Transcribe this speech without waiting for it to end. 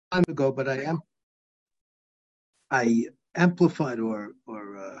time ago, but I amplified or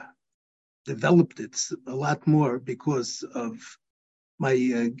developed it a lot more because of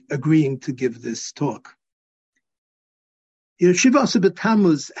my agreeing to give this talk. Shiva Asar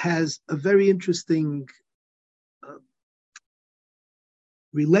B'Tammuz has a very interesting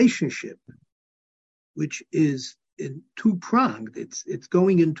relationship, which is two-pronged. It's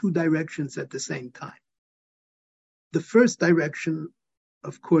going in two directions at the same time. The first direction,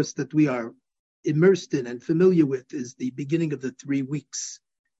 of course, that we are immersed in and familiar with is the beginning of the 3 weeks.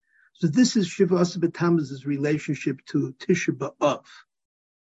 So this is Shiva Asar B'Tammuz's relationship to Tisha B'Av.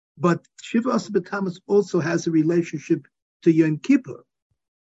 But Shiva Asar B'Tammuz also has a relationship to Yom Kippur,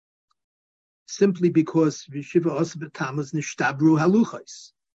 simply because Shiva Asar B'Tammuz nishtabru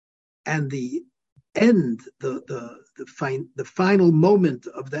haluchos, and the end, the final moment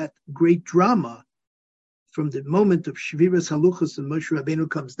of that great drama, from the moment of Shviras Haluchos and Moshe Rabbeinu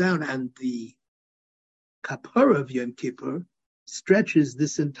comes down, and the Kapara of Yom Kippur stretches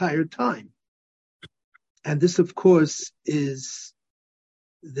this entire time. And this, of course, is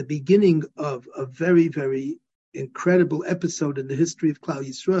the beginning of a very, very incredible episode in the history of Klal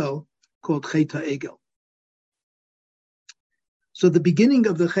Yisrael called Chet HaEgel. So the beginning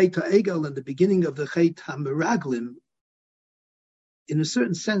of the Chet HaEgel and the beginning of the Chet HaMeraglim, in a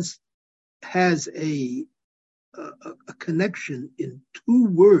certain sense, has a connection in two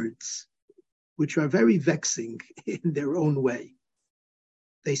words which are very vexing in their own way.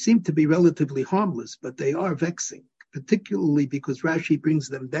 They seem to be relatively harmless, but they are vexing, particularly because Rashi brings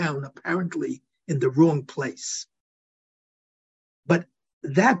them down apparently in the wrong place. But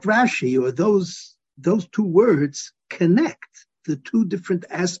that Rashi, or those two words, connect the two different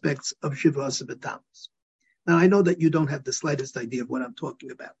aspects of Shiva Asar B'Tammuz. Now, I know that you don't have the slightest idea of what I'm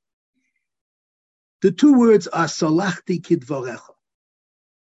talking about. The two words are Solachti Kidevorecha.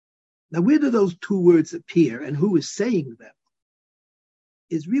 Now, where do those two words appear, and who is saying them,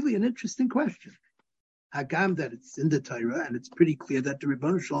 is really an interesting question. Hagam that it's in the Torah, and it's pretty clear that the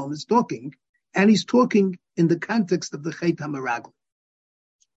Rebbeinu Shalom is talking, and he's talking in the context of the Chet HaMeraglim.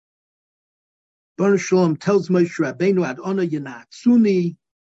 Rebbeinu Shalom tells Moshe Rabbeinu, Ad Ona Yinatzuni,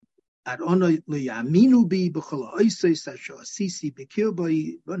 Ad Ona Liyaminu Bi, B'chol Ha'osos Asher Asisi B'kir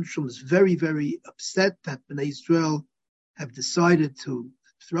Boi. Rebbeinu Shalom is very, very upset that Bnei Israel have decided to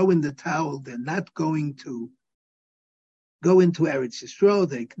throw in the towel. They're not going to go into Eretz Yisrael.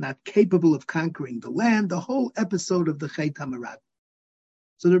 They're not capable of conquering the land. The whole episode of the Chet HaMeraglim.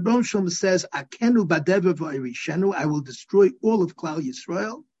 So the Rebbeinu Shalom says, Akenu Badever V'Irishenu, I will destroy all of Klal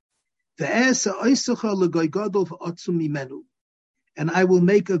Yisrael. And I will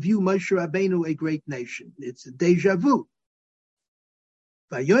make of you, Moshe Rabbeinu, a great nation. It's a deja vu.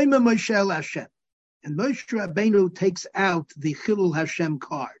 And Moshe Rabbeinu takes out the Chilul Hashem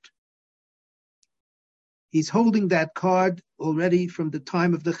card. He's holding that card already from the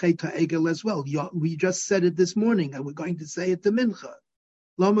time of the Chet HaEgel as well. We just said it this morning, and we're going to say it to Mincha.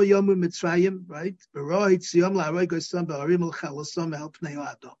 Lama Yomu Mitzrayim, right?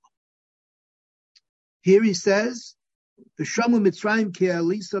 Here he says, "V'shamu Mitzrayim ki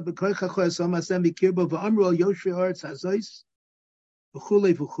Elisa b'koichacho esam asem b'kirbo v'amru al yoshei haaretz hazois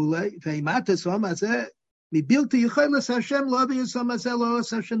v'chulei v'chulei v'imata esam hazeh mibilti yicholas Hashem lo'avi esam hazeh lo'os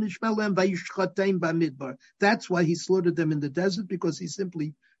Hashem nishmel lehem v'yishchoteim b'midbar." That's why he slaughtered them in the desert, because he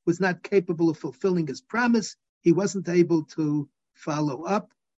simply was not capable of fulfilling his promise. He wasn't able to follow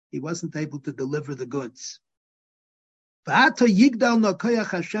up. He wasn't able to deliver the goods. Continues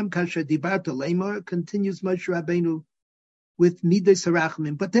Moshe Rabbeinu with Midas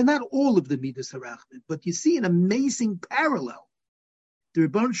Harachmim, but they're not all of the Midas Harachmim. But you see an amazing parallel. The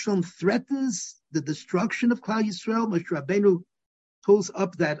Rebbeinu Shalom threatens the destruction of Klal Yisrael. Moshe Rabbeinu pulls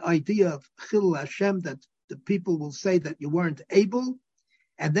up that idea of Chilul Hashem, that the people will say that you weren't able.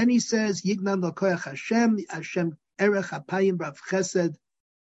 And then he says, Yignan L'koyach Hashem, Hashem Erech Hapayim Rav Chesed,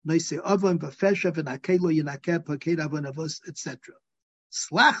 Noisei Avon V'Feshev V'Nakelo Yinakeh P'Kei Avon Avos, etc.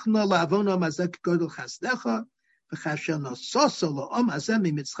 Slachna La'avono Mazek Godel Chasdecha V'Chasher Nososo Lo'om Hazem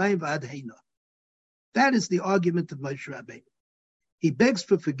Mitzrayim V'Ad Heina. That is the argument of Moshe Rabbeinu. He begs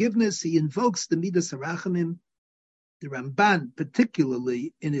for forgiveness. He invokes the Midas Harachamim. The Ramban,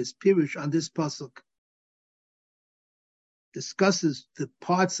 particularly in his Pirush on this pasuk, discusses the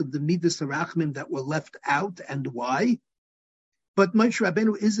parts of the Midas Harachamim that were left out and why. But Moshe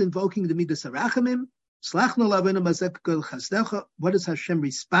Rabbeinu is invoking the Midas Harachamim. What does Hashem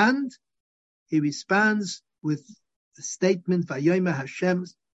respond? He responds with the statement, Vayomer Hashem,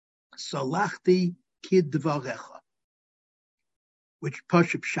 Solachti Kidevorecha, which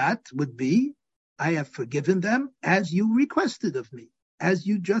Pashup Pshat would be, I have forgiven them as you requested of me. as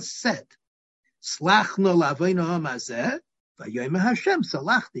you just said. Slachno l'avono hamazeh, v'yomer Hashem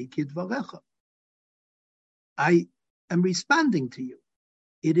Solachti Kidevorecha. I am responding to you.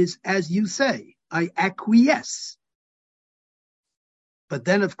 It is as you say. I acquiesce. But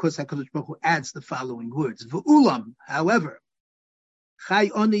then, of course, HaKadosh Baruch Hu adds the following words. V'ulam, however, Chai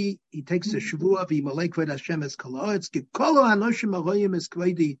Oni, he takes a Shavua, v'yimalei kvod Hashem es kol ha'aretz, k'kolo ha'anoshim ha'royim es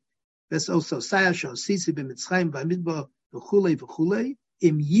kvodi, ves ososaya sh'osisi b'mitzrayim v'amidbar v'chulei v'chulei,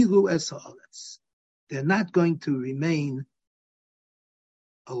 im yiru es ha'aretz. They're not going to remain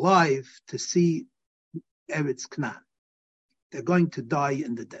alive to see Eretz Canaan. They're going to die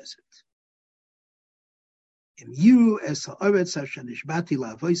in the desert. Im yiru es ha'aretz asher nishbati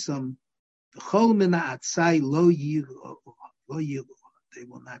la'avoisam, v'chol min ha'atzai lo yiru. They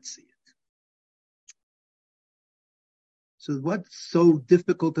will not see it. So what's so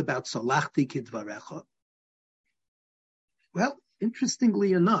difficult about Solachti Kidevorecha? Well,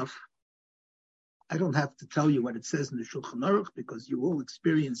 interestingly enough, I don't have to tell you what it says in the Shulchan Aruch because you all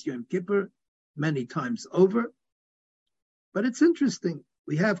experience Yom Kippur many times over. But it's interesting.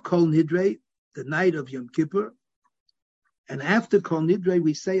 We have Kol Nidre, the night of Yom Kippur, and after Kol Nidre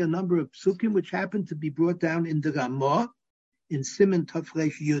we say a number of psukim which happen to be brought down in the Ramah, in Siman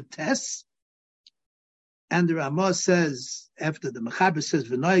Tafresh Yud Tes, and the Ramah says, after the Mechaber says,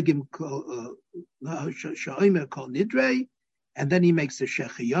 V'noyagim sha'omer kol nidrei, and then he makes a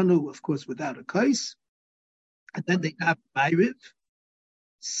Shechiyanu, of course, without a kais, and then they have Ma'ariv.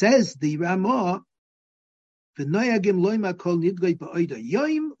 Says the Ramah, V'noyagim loima kol nidrei ba'oida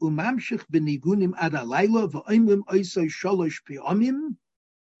yoim, umamshich b'nigunim ad alayla, v'oimim oisoi sholosh pi'omim,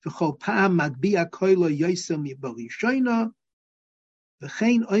 v'chol pa'am madbi'a koilo yoisem mibarishoina,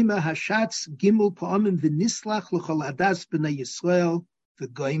 V'chein oimer hashatz gimel pa'amim v'nislach l'chol adas b'nei Yisrael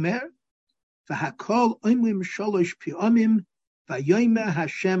v'goymer v'hakol oimrim sholosh pa'amim v'yomer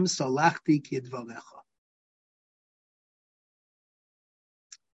Hashem Solachti Kidevorecha.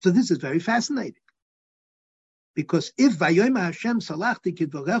 So this is very fascinating, because if v'yomer Hashem Solachti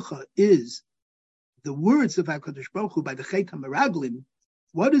Kidevorecha is the words of HaKadosh Baruch Hu by the Chet HaMeraglim,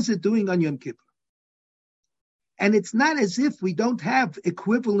 what is it doing on Yom Kippur? And it's not as if we don't have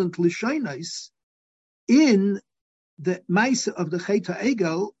equivalent Lishonos in the Maisa of the Chet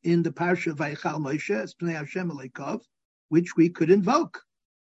HaEgel in the Parsha Vayichal Moshe, Es Pnei Hashem Eleikov, which we could invoke.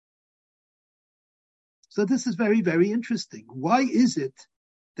 So this is very, very interesting. Why is it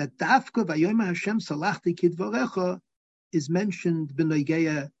that Dafka Vayomer Hashem Solachti Kidevorecha is mentioned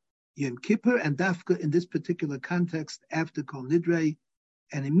B'Nogeya Yom Kippur, and Dafka in this particular context after Kol Nidrei,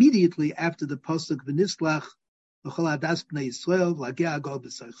 and immediately after the Pasuk V'Nislach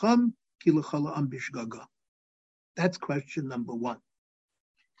That's question number one.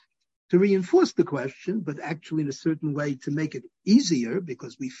 To reinforce the question, but actually in a certain way to make it easier,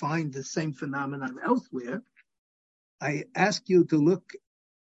 because we find the same phenomenon elsewhere, I ask you to look,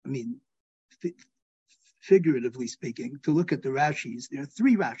 figuratively speaking, to look at the Rashis. There are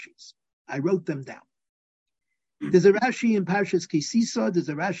 3 Rashis. I wrote them down. There's a Rashi in Parshas Kisisa, there's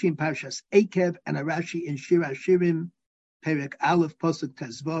a Rashi in Parshas Ekev, and a Rashi in Shir HaShirim, Perek Aleph, Pasuk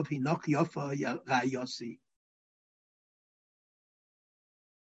Tezvav, Hinoch Yofa Rayosi.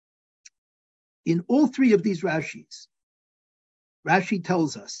 In all 3 of these Rashis, Rashi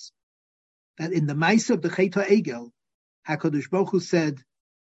tells us that in the Maisa of the Chet HaEgel, HaKadosh Baruch Hu said,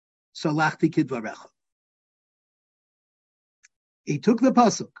 Solachti Kidevorecha. He took the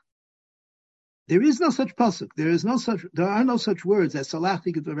Pasuk. There is no such pasuk. There are no such words as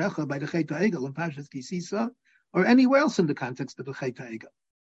Solachti Kidevorecha by the Chet HaEgel in Parshas Kisisa or anywhere else in the context of the Chet HaEgel.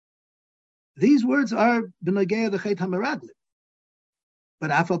 These words are b'nogeya the Chet HaMeraglim.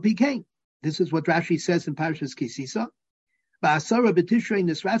 But Afal Pikein, this is what Rashi says in Parshas Kisisa. Ba'asara b'tishrei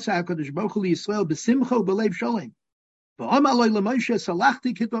nisratza HaKadosh Baruch Hu Yisrael b'simcho b'leiv sholem. V'amar lo l'Moshe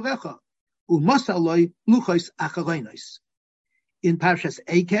Solachti Kidevorecha u'mosar lo luchos acharonos. In Parshas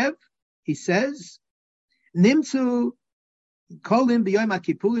Ekev, he says, Nimtzu kolim b'yom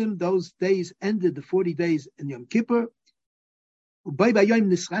HaKippurim, those days ended the 40 days in Yom Kippur. Ubay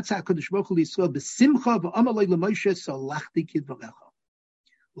b'yom nisratza HaKadosh Baruch Hu Yisrael b'simcha v'amar lo l'Moshe Solachti Kidevorecha.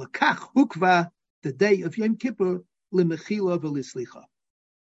 L'kach hukva, the day of Yom Kippur, l'mechila v'lislicha.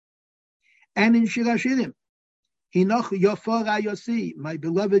 And in Shir HaShirim, Hinoch yofa rayosi, my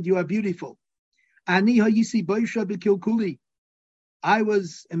beloved, you are beautiful. Ani hayisi boisha b'kilkuli, I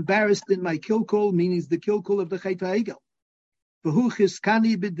was embarrassed in my kilkul, meaning the kilkul of the Chet HaEgel. V'hu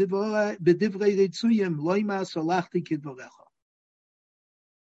chiskani b'divrei ritzuyim loima solachti kidevorecha.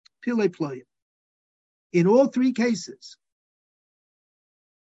 Pilei ployim. In all 3 cases,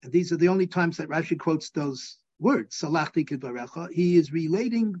 and these are the only times that Rashi quotes those word, Solachti Kidevorecha, he is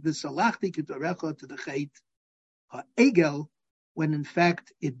relating the Solachti Kidevorecha to the Chet HaEgel, when in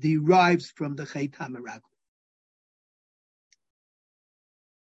fact it derives from the Chet HaMeraglim.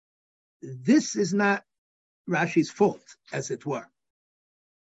 This is not Rashi's fault, as it were.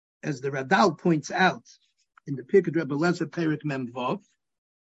 As the Radal points out in the Pirkei Rebbe Lezer Perek Mem Vav,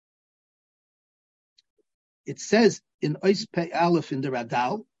 it says in Ois Pei Aleph in the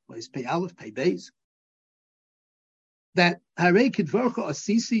Radal, Ois Pei Aleph, Pei Beis, that Harei Kidvorecha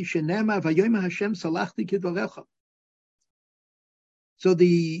Asisi Shenema Vayoma Hashem Solachti Kidevorecha. So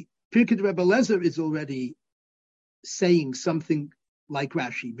the Pirkei Rebbe Lezer is already saying something like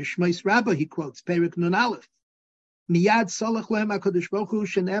Rashi. B'Shmos Rabbah, he quotes Perek Nun Aleph. Miyad Solach Lehem HaKadosh Baruch Hu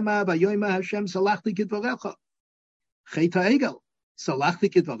Shenema Vayoma Hashem Solachti Kidevorecha. Chet HaEgel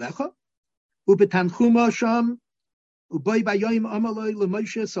Solachti Kidevorecha. Ubetanchuma Sham Uboy Vayom Amaloi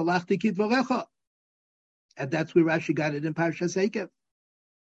LeMoshe Solachti Kidevorecha. And that's where Rashi got it in Parshas Eikev.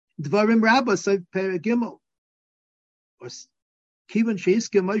 Dvarim Rabbah Seif Perek Gimel. Or Kivan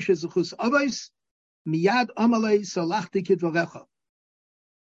Sheiske Moshe Zechus Avos Miyad Amalei Solachti Kidevorecha.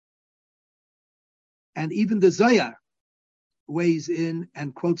 And even the Zohar weighs in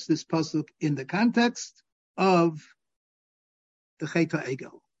and quotes this pasuk in the context of the Chet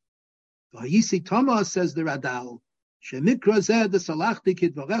HaEgel. V'hayisi Tama, says the Radal, Shemikra zeh the Solachti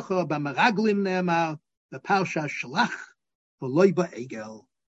Kidevorecha b'meraglim ne'emar b'parsha Shlach v'loi ba'egel.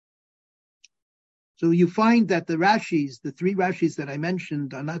 So you find that the Rashis, the three Rashis that I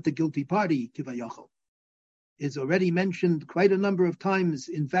mentioned, are not the guilty party, Kivayachol. It's already mentioned quite a number of times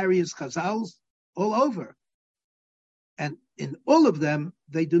in various Chazals all over. And in all of them,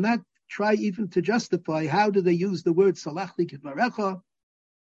 they do not try even to justify how do they use the word Solachti Kidevorecha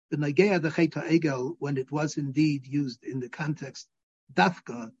b'nagea the Chet HaEgel when it was indeed used in the context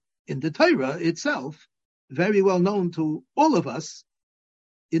Dafka in the Torah itself, very well known to all of us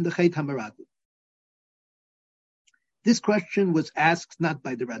in the Chet HaMeraglim. This question was asked not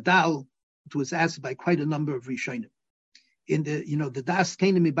by the Radal, it was asked by quite a number of Rishonim. In the, the Das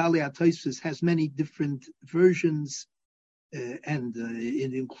Kenim Mibali HaTosfos has many different versions, and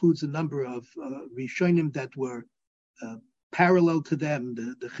it includes a number of Rishonim that were parallel to them,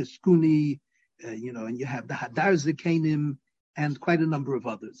 the Chizkuni, and you have the Hadar Zekenim, and quite a number of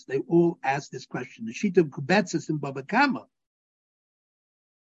others. They all asked this question. The Shita of Kubetzes in Baba Kama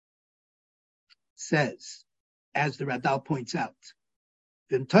says, as the Radal points out,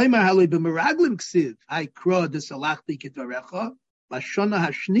 V'ntoimer haloi b'meraglim ksiv, I kro de Solachti Kidevorecha, lashona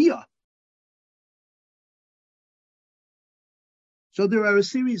hashniya. So there are a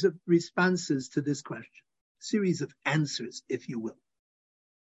series of responses to this question, a series of answers, if you will.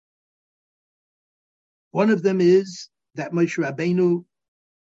 One of them is that Moshe Rabbeinu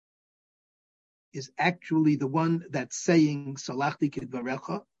is actually the one that's saying Solachti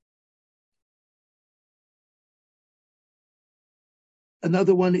Kidevorecha.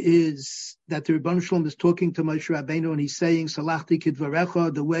 Another one is that the Rebbeinu Shalom is talking to Moshe Rabbeinu and he's saying, Solachti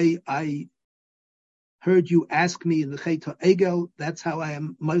Kidevorecha, the way I heard you ask me in the Chet HaEgel, that's how I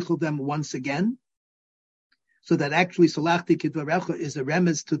am meichel them once again. So that actually Solachti Kidevorecha is a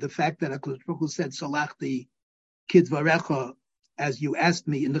remez to the fact that HaKadosh Baruch Hu said Solachti Kidevorecha as you asked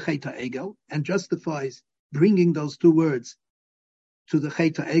me in the Chet HaEgel, and justifies bringing those two words to the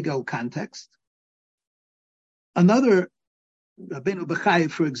Chet HaEgel context. Another Rabbeinu Bechai,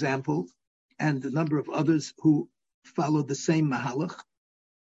 for example, and a number of others who follow the same mahalach,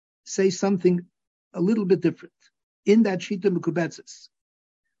 say something a little bit different. In that Shita Mekubetzes,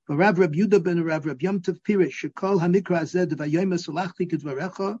 Rav Yehuda ben Rav Yom Tov Pirish, Shekol Hamikra Azeh Vayoma Solachti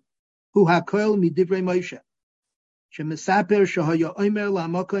Kidevorecha, Hu HaKol Midivrei Moshe, Shemesaper Shehaya Omer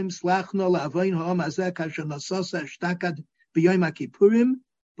LaMakom Slachno LaAvoin Ha'am Azeh Kasher Nasosa Eshtakad B'Yom HaKippurim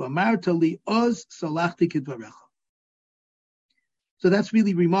V'Amarta Li Oz Solachti Kidevorecha. So that's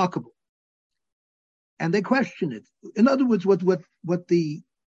really remarkable. And they question it. In other words, what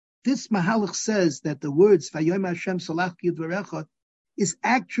this Mahalach says, that the words Vayom Hashem Solachti Kidevorecha is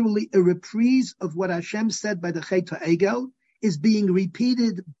actually a reprise of what Hashem said by the Chet HaEgel, is being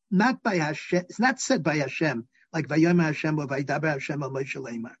repeated not by Hashem, it's not said by Hashem, like Vayom Hashem or Vaydaber Hashem or Moshe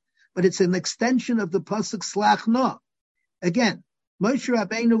Leimar, but it's an extension of the pasuk Slach No. Again, Moshe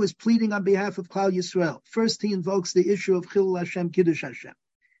Rabbeinu is pleading on behalf of Klal Yisrael. First, he invokes the issue of Chilul Hashem, Kiddush Hashem.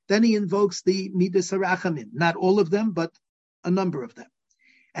 Then he invokes the Midas HaRachamim. Not all of them, but a number of them.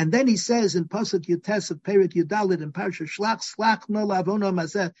 And then he says in Pasuk Yutes of Perek Yudalit in Parsha Shlach, Slach no lavono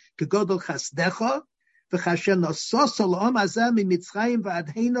mazeh kegodol chasdecha, v'chasher nososo l'om hazeh mimitzrayim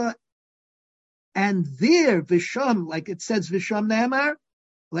v'adheina. And there, Visham, like it says Visham Ne'emar,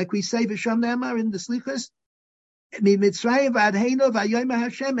 like we say Visham Ne'emar in the Slichos, Mitzrayim v'adheinu v'ayoyma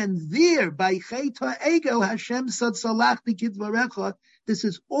Hashem, and there by Chet HaEgel Hashem said Solachti Kidevorecha. This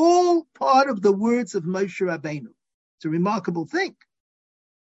is all part of the words of Moshe Rabbeinu. It's a remarkable thing.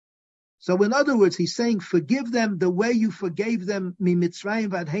 So in other words, he's saying, forgive them the way you forgave them Mitzrayim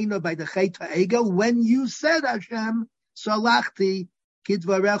v'adheinu by the Chet HaEgel when you said Hashem Solachti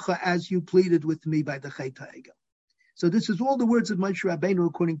Kidevorecha as you pleaded with me by the Chet HaEgel. So this is all the words of Moshe Rabbeinu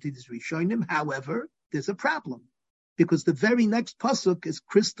according to this Rishonim. However, there's a problem, because the very next pasuk is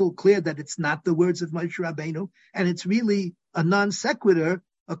crystal clear that it's not the words of Moshe Rabbeinu, and it's really a non sequitur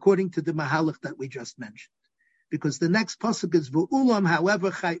according to the mahalach that we just mentioned. Because the next pasuk is V'ulam,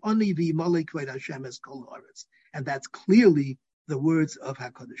 however, Chai Oni V'Yimolei Kvod Hashem Es Kol Haaretz, and that's clearly the words of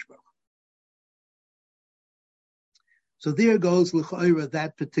Hakadosh Baruch Hu. So there goes l'chayra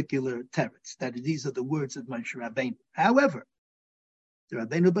that particular teretz, that these are the words of Moshe Rabbeinu. However, the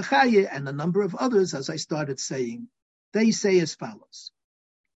Rabbeinu Bechaya and a number of others, as I started saying, they say as follows.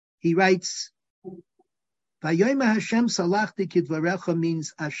 He writes, Vayoyma Hashem Solachti Kidevorecha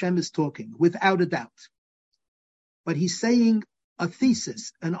means Hashem is talking, without a doubt. But he's saying a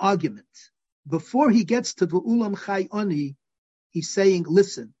thesis, an argument. Before he gets to V'ulam Chai Oni, he's saying,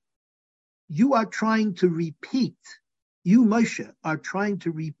 listen, you are trying to repeat, you, Moshe, are trying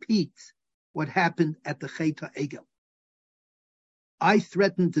to repeat what happened at the Chet HaEgel. I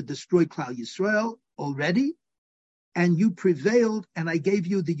threatened to destroy Klal Yisrael already, and you prevailed, and I gave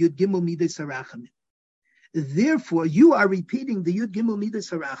you the Yud Gimel Midas HaRachamim. Therefore, you are repeating the Yud Gimel Midas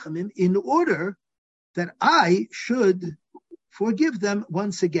HaRachamim in order that I should forgive them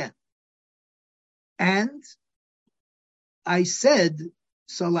once again. And I said,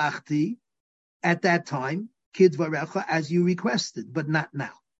 Solachti, at that time, Kidevorecha, as you requested, but not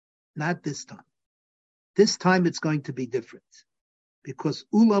now, not this time. This time it's going to be different, because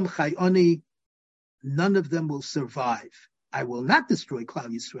Ulam Chayoni, none of them will survive. I will not destroy Klal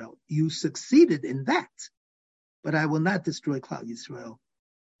Yisrael. You succeeded in that, but I will not destroy Klal Yisrael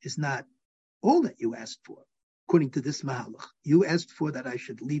is not all that you asked for. According to this mahalach, you asked for that I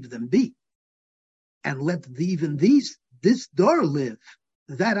should leave them be and let even this door live.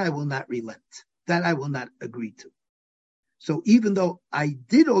 That I will not relent. That I will not agree to. So even though I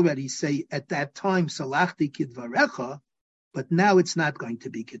did already say at that time, Solachti Kidevorecha, but now it's not going to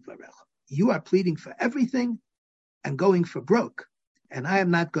be Kidevorecha. You are pleading for everything and going for broke, and I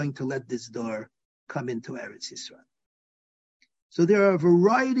am not going to let this door come into Eretz Yisrael. So there are a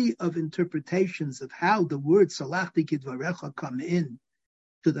variety of interpretations of how the word Solachti Kidevorecha come in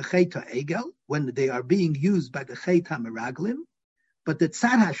to the Chet HaEgel when they are being used by the Chet HaMeraglim. But the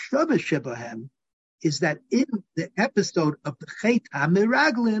Tzad HaShavah Shebahem is that in the episode of the Chet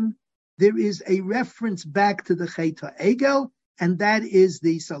HaMeraglim, there is a reference back to the Chet HaEgel, and that is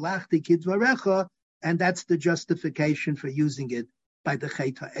the Solachti Kidevorecha, and that's the justification for using it by the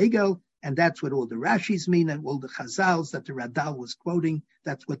Chet HaEgel, and that's what all the Rashis mean, and all the Chazals that the Radal was quoting,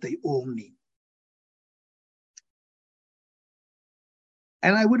 that's what they all mean.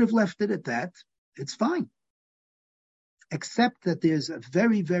 And I would have left it at that. It's fine. Except that there's a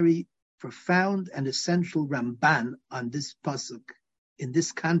very, very profound and essential Ramban on this pasuk in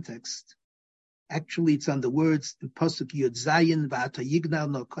this context. Actually, it's on the words in pasuk Yud Zayin v'ata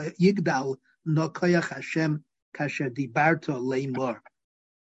yigdal no koyach Hashem kasher dibarto leimor.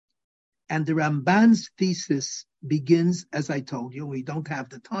 And the Ramban's thesis begins, as I told you, we don't have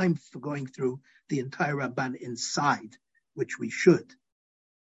the time for going through the entire Ramban inside, which we should.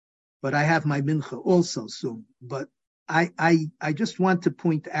 But I have my mincha also soon. But I just want to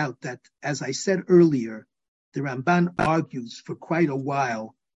point out that, as I said earlier, the Ramban argues for quite a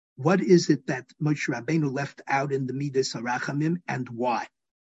while, what is it that Moshe Rabbeinu left out in the Midas HaRachamim and why?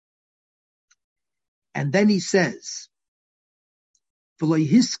 And then he says, V'lo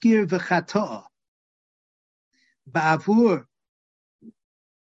hiskir v'chata ba'avur,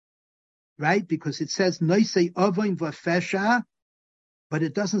 right? Because it says noisei avoin v'fesha, but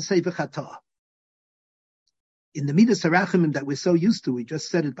it doesn't say v'chata. In the Midas HaRachamim that we're so used to, we just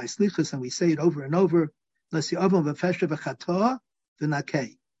said it by Slichus and we say it over and over. Noisei avon v'fesha v'chata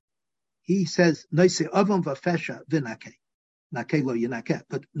v'nakei. He says noisei avon v'fesha v'nakei. Nakei lo yinakeh,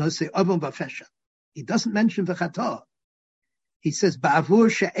 but noisei avon v'fesha. He doesn't mention v'chata. He says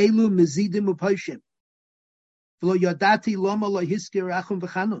ba'avur she'elu mezidim u'poshim. V'lo yodati loma lo hiskir rachum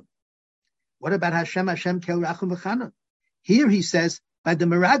v'chanun. What about Hashem kel rachum v'chanun? Here he says, by the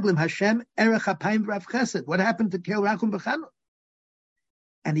Meraglim, Hashem, Erech HaPayim V'Rav Chesed. What happened to Kel Rachum B'Chanun?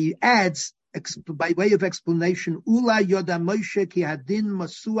 And he adds, by way of explanation, Ula Yoda Moshe Ki Hadin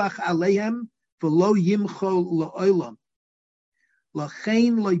Masuach Aleihem V'Lo Yimcho Lo'olam.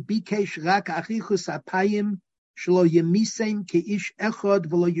 L'chein Lo Bikesh Rak Achichus HaPayim shelo yemisem keish echad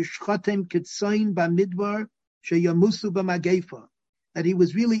v'lo yishchatem ketzayin b'midbar sheyamusu b'magefa. That he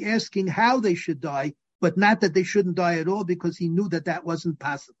was really asking how they should die, but not that they shouldn't die at all, because he knew that that wasn't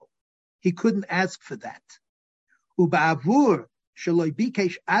possible. He couldn't ask for that. Uba'avur shelo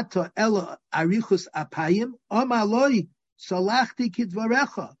bikesh ata ela arichus apayim amaloi Solachti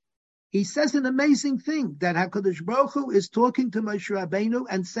Kidevorecha. He says an amazing thing, that HaKadosh Baruch Hu is talking to Moshe Rabbeinu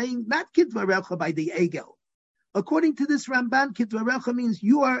and saying, not Kidevorecha by the Egel. According to this Ramban, Kidevorecha means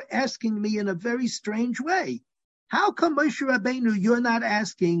you are asking me in a very strange way. How come Moshe Rabbeinu, you're not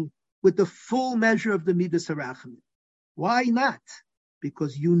asking with the full measure of the Midas HaRachamim? Why not?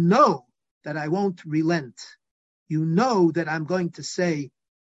 Because you know that I won't relent. You know that I'm going to say,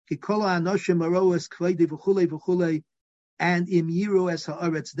 Kikola Anoshim Aroas Kvedi V'chulei V'chulei, and im yiru es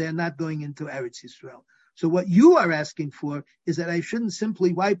haaretz, they're not going into Eretz Yisrael. So what you are asking for is that I shouldn't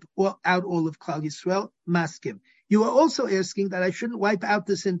simply wipe out all of Klal Yisrael, maskim. You are also asking that I shouldn't wipe out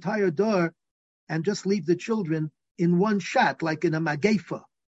this entire door and just leave the children in one shot, like in a magefa,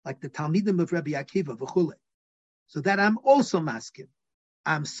 like the Talmidim of Rabbi Akiva, v'chule. So that I'm also maskim.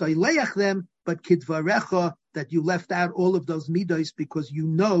 I'm soileach them, but Kidevorecha, that you left out all of those midos because you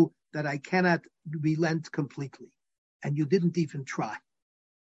know that I cannot relent completely. And you didn't even try.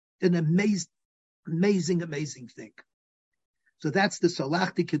 An amazing thing. So that's the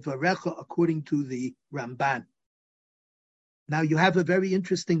Solachti Kidevorecha according to the Ramban. Now you have a very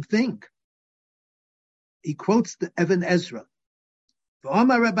interesting thing. He quotes the Even Ezra.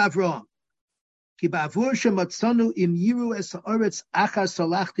 V'omar Reb Avraham, ki ba'avur shematzanu im yiru es ha'oretz achar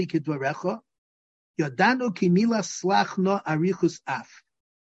Solachti Kidevorecha, yodanu ki mila slachno arichus af.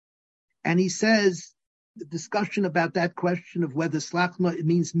 And he says, the discussion about that question of whether slachna, it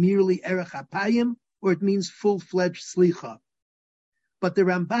means merely erech apayim or it means full-fledged slicha. But the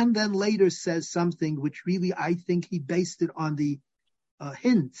Ramban then later says something which really I think he based it on the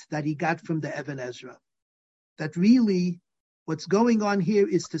hint that he got from the Even Ezra. That really what's going on here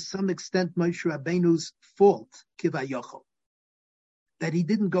is to some extent Moshe Rabbeinu's fault, kivayochel. That he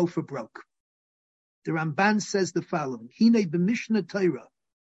didn't go for broke. The Ramban says the following, Hine b'Mishnah Torah,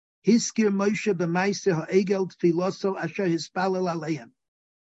 Hiskir Moshe b'Maaseh ha'egel tfiloso asher hispalel aleihem.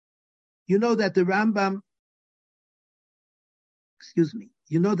 You know that the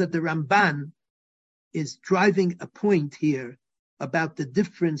Ramban is driving a point here about the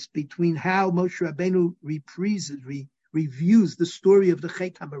difference between how Moshe Rabbeinu reviews the story of the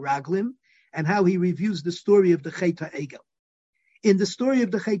Chet HaMeraglim and how he reviews the story of the Chet HaEgel. In the story of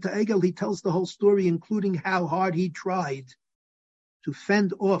the Chet HaEgel, he tells the whole story, including how hard he tried to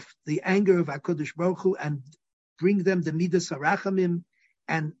fend off the anger of HaKadosh Baruch Hu and bring them the Midas HaRachamim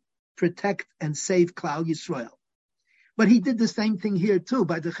and protect and save Klal Yisrael. But he did the same thing here too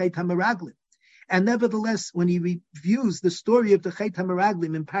by the Chet HaMeraglim. And nevertheless, when he reviews the story of the Chet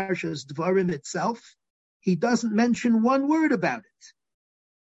HaMeraglim in Parashas Dvarim itself, he doesn't mention one word about it.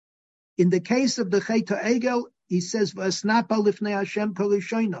 In the case of the Chet HaEgel, he says, V'asnapa lifnei Hashem kol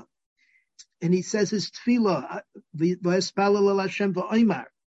rishono. And he says his tefillah, V'espalel el Hashem v'oimar.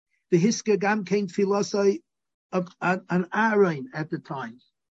 V'hisker gam kein tefilosai an Aaron at the time.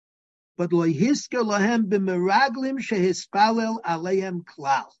 But lo hisker lahem b'meraglim shehispalel aleihem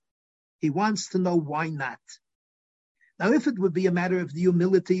klal. He wants to know why not. Now, if it would be a matter of the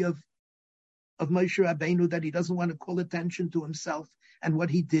humility of Moshe Rabbeinu, that he doesn't want to call attention to himself and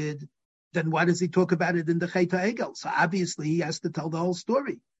what he did, then why does he talk about it in the Chet HaEgel? So obviously he has to tell the whole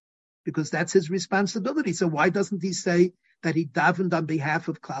story, because that's his responsibility. So why doesn't he say that he davened on behalf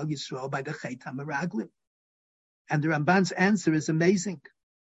of Klal Yisrael by the Chet HaMeraglim? And the Ramban's answer is amazing.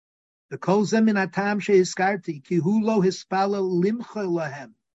 The kol zeh min hatam shehiskarti ki hu lo hispalel limcha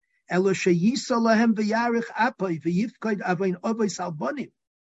lahem elo sheyisa lahem v'yarich apoi v'yifkoid avein ovos albonim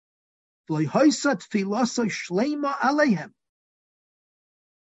v'lo hoysat filoso shleima aleihem.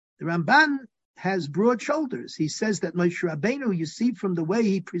 The Ramban has broad shoulders. He says that Moshe Rabbeinu, you see from the way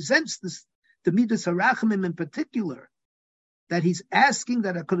he presents this, the Midas HaRachamim in particular, that he's asking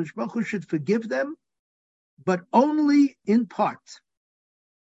that HaKadosh Baruch Hu should forgive them, but only in part.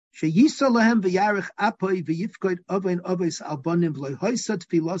 Sheyisa lahem v'yarich apoi v'yifkoid avein ovos albonim v'lo hoysat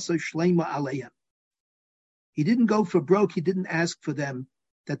filoso shleima aleihem. He didn't go for broke. He didn't ask for them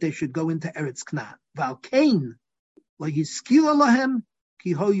that they should go into Eretz Canaan. V'al kein lo yiskila lahem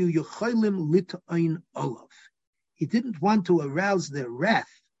ki hoyu yochaylim lit'ain olav. He didn't want to arouse their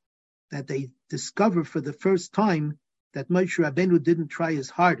wrath that they discover for the first time that Moshe Rabbeinu didn't try his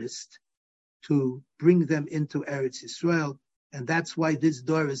hardest to bring them into Eretz Yisrael. And that's why this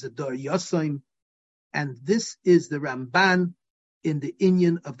door is a door Yosaim. And this is the Ramban in the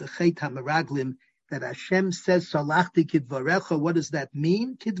inyan of the Chet HaMeraglim, that Hashem says, Solachti Kidevorecha. What does that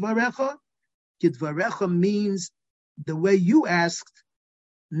mean, Kidevorecha? Kidevorecha means the way you asked,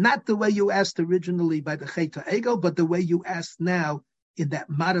 not the way you asked originally by the Chet HaEgel, but the way you asked now in that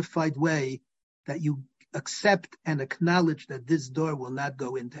modified way that you accept and acknowledge that this door will not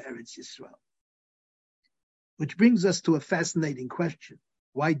go into Eretz Yisrael. Which brings us to a fascinating question.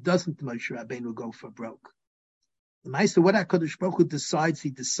 Why doesn't Moshe Rabbeinu go for broke? The Meister, what HaKadosh Baruch Hu decides, he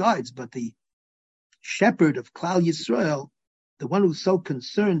decides, but the shepherd of Klal Yisrael, the one who's so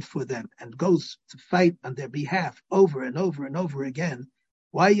concerned for them and goes to fight on their behalf over and over and over again,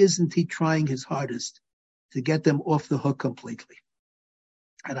 why isn't he trying his hardest to get them off the hook completely?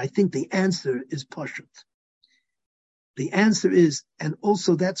 And I think the answer is pashut. The answer is, and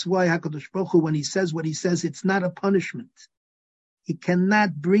also that's why HaKadosh Baruch Hu, when he says what he says, it's not a punishment. He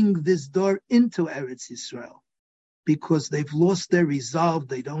cannot bring this door into Eretz Yisrael because they've lost their resolve.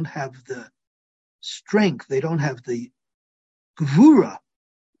 They don't have the strength. They don't have the gvura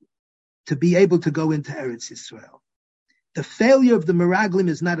to be able to go into Eretz Yisrael. The failure of the Meraglim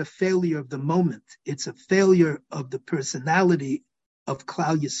is not a failure of the moment. It's a failure of the personality of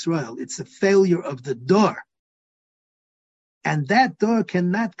Klal Yisrael. It's a failure of the door. And that door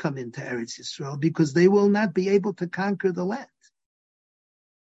cannot come into Eretz Yisrael because they will not be able to conquer the land.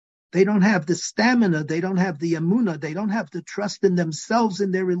 They don't have the stamina, they don't have the emunah, they don't have the trust in themselves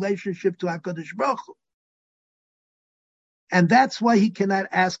in their relationship to HaKadosh Baruch Hu. And that's why he cannot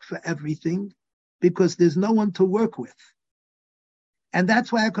ask for everything, because there's no one to work with. And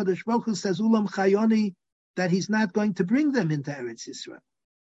that's why HaKadosh Baruch Hu says, Ulam Chayoni, that he's not going to bring them into Eretz Yisrael.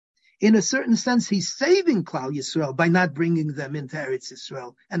 In a certain sense, he's saving Klal Yisrael by not bringing them into Eretz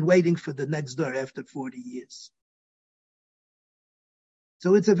Yisrael and waiting for the next door after 40 years.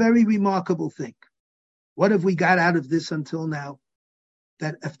 So it's a very remarkable thing. What have we got out of this until now?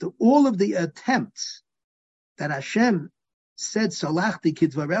 That after all of the attempts that Hashem said, Solachti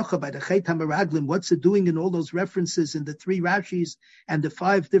Kidevorecha by the Chet HaMeraglim, what's it doing in all those references in the 3 Rashis and the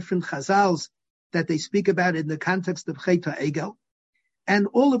 5 different Chazals that they speak about in the context of Chet HaEgel? And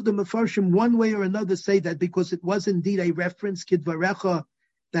all of the Mefarshim, one way or another, say that because it was indeed a reference, Kidevorecha,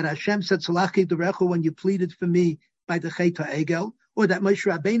 that Hashem said, Solachti Kidevorecha, when you pleaded for me by the Chet HaEgel, or that Moshe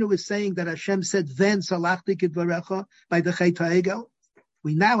Rabbeinu is saying that Hashem said, then Solachti Kidevorecha by the Chet HaEgel.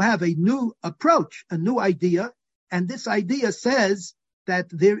 We now have a new approach, a new idea, and this idea says that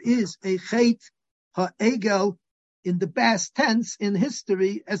there is a Chet HaEgel in the past tense in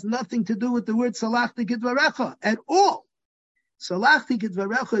history, has nothing to do with the word Solachti Kidevorecha at all. Solachti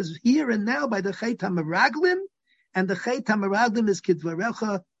Kidevorecha is here and now by the Chet HaMeraglim, and the Chet HaMeraglim is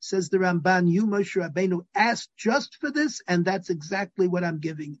Kidevorecha, says the Ramban, you, Moshe Rabbeinu, asked just for this, and that's exactly what I'm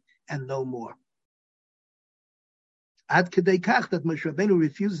giving, and no more. Ad Kedei Kach, that Moshe Rabbeinu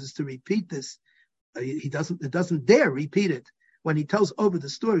refuses to repeat this. He doesn't dare repeat it when he tells over the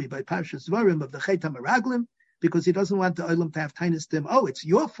story by Parshas Dvarim of the Chet HaMeraglim, because he doesn't want the Olam to have tainis to him. Oh, it's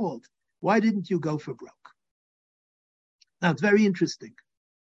your fault. Why didn't you go for broke? Now, it's very interesting.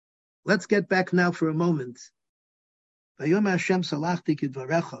 Let's get back now for a moment. Vayom Hashem Solachti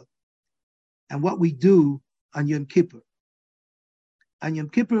Kidevorecha, and what we do on Yom Kippur. On Yom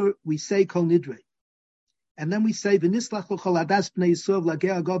Kippur, we say Kol Nidrei. And then we say, V'nislach l'chol adas b'nei Yisrael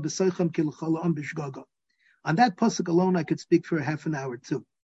v'lagei agol b'soichem ki l'chol ha'am b'shgogo. On that pasuk alone, I could speak for a half an hour too.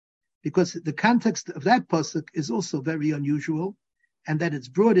 Because the context of that pasuk is also very unusual, and that it's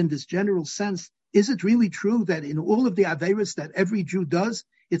brought in this general sense. Is it really true that in all of the Averos that every Jew does,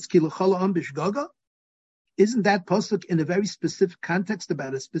 it's ki l'chol ha'am b'shgogo? Isn't that pasuk in a very specific context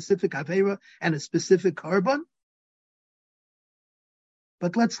about a specific Avera and a specific Korban?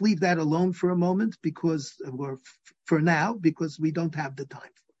 But let's leave that alone for a moment, because we don't have the time for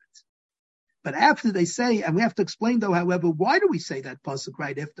it. But after they say, and we have to explain though, however, why do we say that pasuk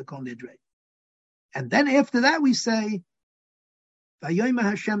right after Kol Nidrei? And then after that we say, Vayom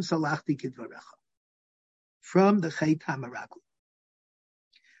Hashem Solachti Kidevorecha, from the Chet HaMeraglim.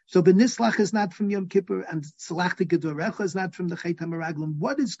 So B'nislach is not from Yom Kippur, and Solachti Kidevorecha is not from the Chet HaMeraglim.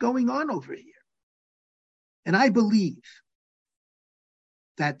 What is going on over here? And I believe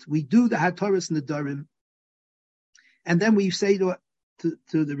that we do the Hatoras Nedarim, and then we say to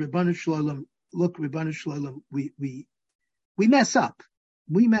the Ribbon Shalom, look, Ribbon Shalom, we mess up.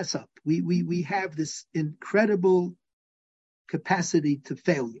 We mess up. We have this incredible capacity to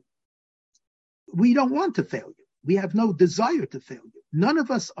fail you. We don't want to fail you. We have no desire to fail you. None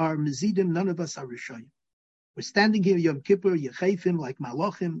of us are Mezidim, none of us are Rishayim. We're standing here Yom Kippur, Yechefim, like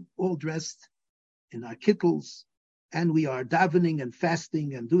Malachim, all dressed in our kittles, and we are davening and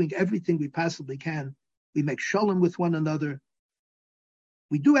fasting and doing everything we possibly can. We make shalom with one another.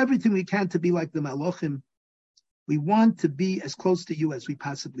 We do everything we can to be like the Malachim. We want to be as close to you as we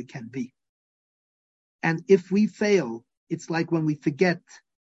possibly can be. And if we fail, it's like when we forget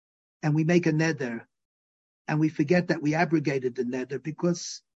and we make a neder and we forget that we abrogated the neder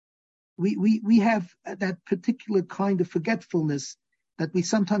because we have that particular kind of forgetfulness that we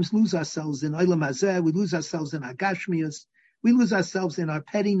sometimes lose ourselves in Olam Hazeh, we lose ourselves in our Gashmias, we lose ourselves in our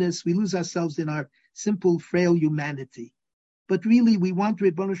pettiness, we lose ourselves in our simple, frail humanity. But really, we want,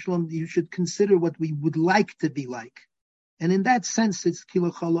 Ribbon Shalom, you should consider what we would like to be like. And in that sense, it's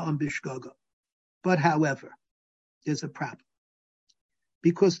Kilachala on Bishgaga. But however, there's a problem.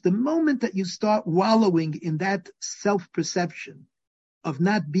 Because the moment that you start wallowing in that self-perception of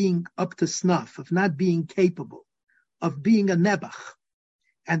not being up to snuff, of not being capable, of being a nebach,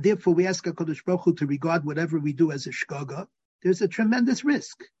 and therefore we ask HaKadosh Baruch Hu to regard whatever we do as a shgaga, there's a tremendous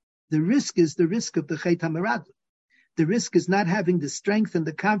risk. The risk is the risk of the Chet HaMeraglim. The risk is not having the strength and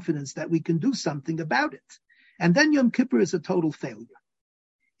the confidence that we can do something about it. And then Yom Kippur is a total failure.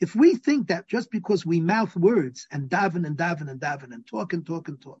 If we think that just because we mouth words and daven and daven and daven and talk and talk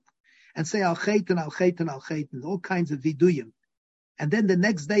and talk and say al chet and al chet and al chet and all kinds of viduyim, and then the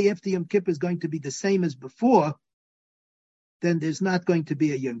next day after Yom Kippur is going to be the same as before, then there's not going to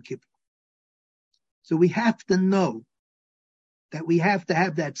be a Yom Kippur. So we have to know that we have to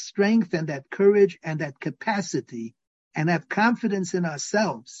have that strength and that courage and that capacity and have confidence in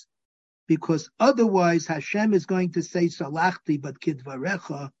ourselves, because otherwise Hashem is going to say Solachti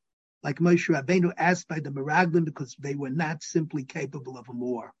Kidevorecha, like Moshe Rabbeinu asked by the Meraglim, because they were not simply capable of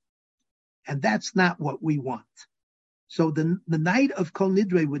more. And that's not what we want. So the night of Kol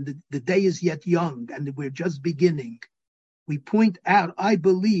Nidre, when the day is yet young and we're just beginning, we point out, I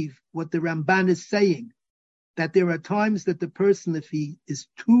believe, what the Ramban is saying, that there are times that the person, if he is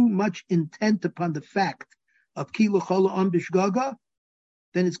too much intent upon the fact of Ki L'Chola Am Bishgaga,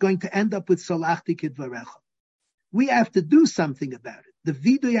 then it's going to end up with Solachti Kidevorecha. We have to do something about it. The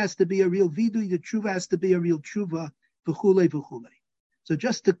vidui has to be a real vidui, the tshuva has to be a real tshuva, v'chulei v'chulei. So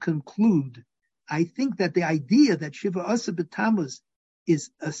just to conclude, I think that the idea that Shiva Asa B'Tammuz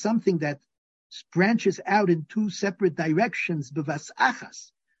is something that branches out in two separate directions, b'vas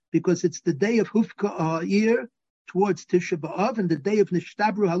achas, because it's the day of Hufka Ha'ir towards Tisha B'Av, and the day of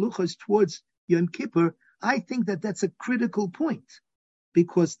Nishtabru Haluchos towards Yom Kippur. I think that that's a critical point,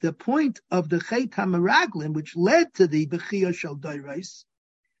 because the point of the Chet HaMeraglim, which led to the Bechiyah Shel Doros,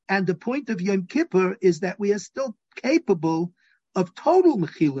 and the point of Yom Kippur is that we are still capable of total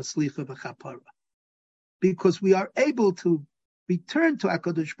Mechila Slicha V'Chapara, because we are able to return to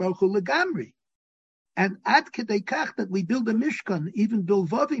HaKadosh Baruch Hu Legamri. And ad kedei kach that we build a Mishkan, even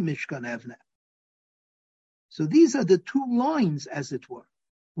Bilvavi Mishkan Evne. So these are the two lines, as it were.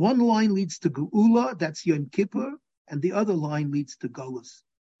 One line leads to Geula, that's Yom Kippur, and the other line leads to Golus,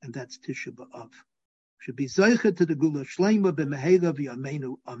 and that's Tisha B'Av. Should be Zeicha to the Geula Shleima b'Meheira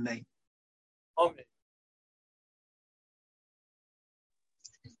v'Yameinu. Amen. Amen.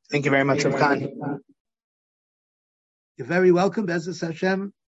 Thank you very much, Rav Khan. You're very welcome, Be'ezus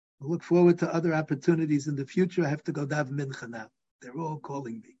Hashem. I look forward to other opportunities in the future. I have to go daven mincha now. They're all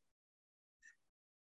calling me.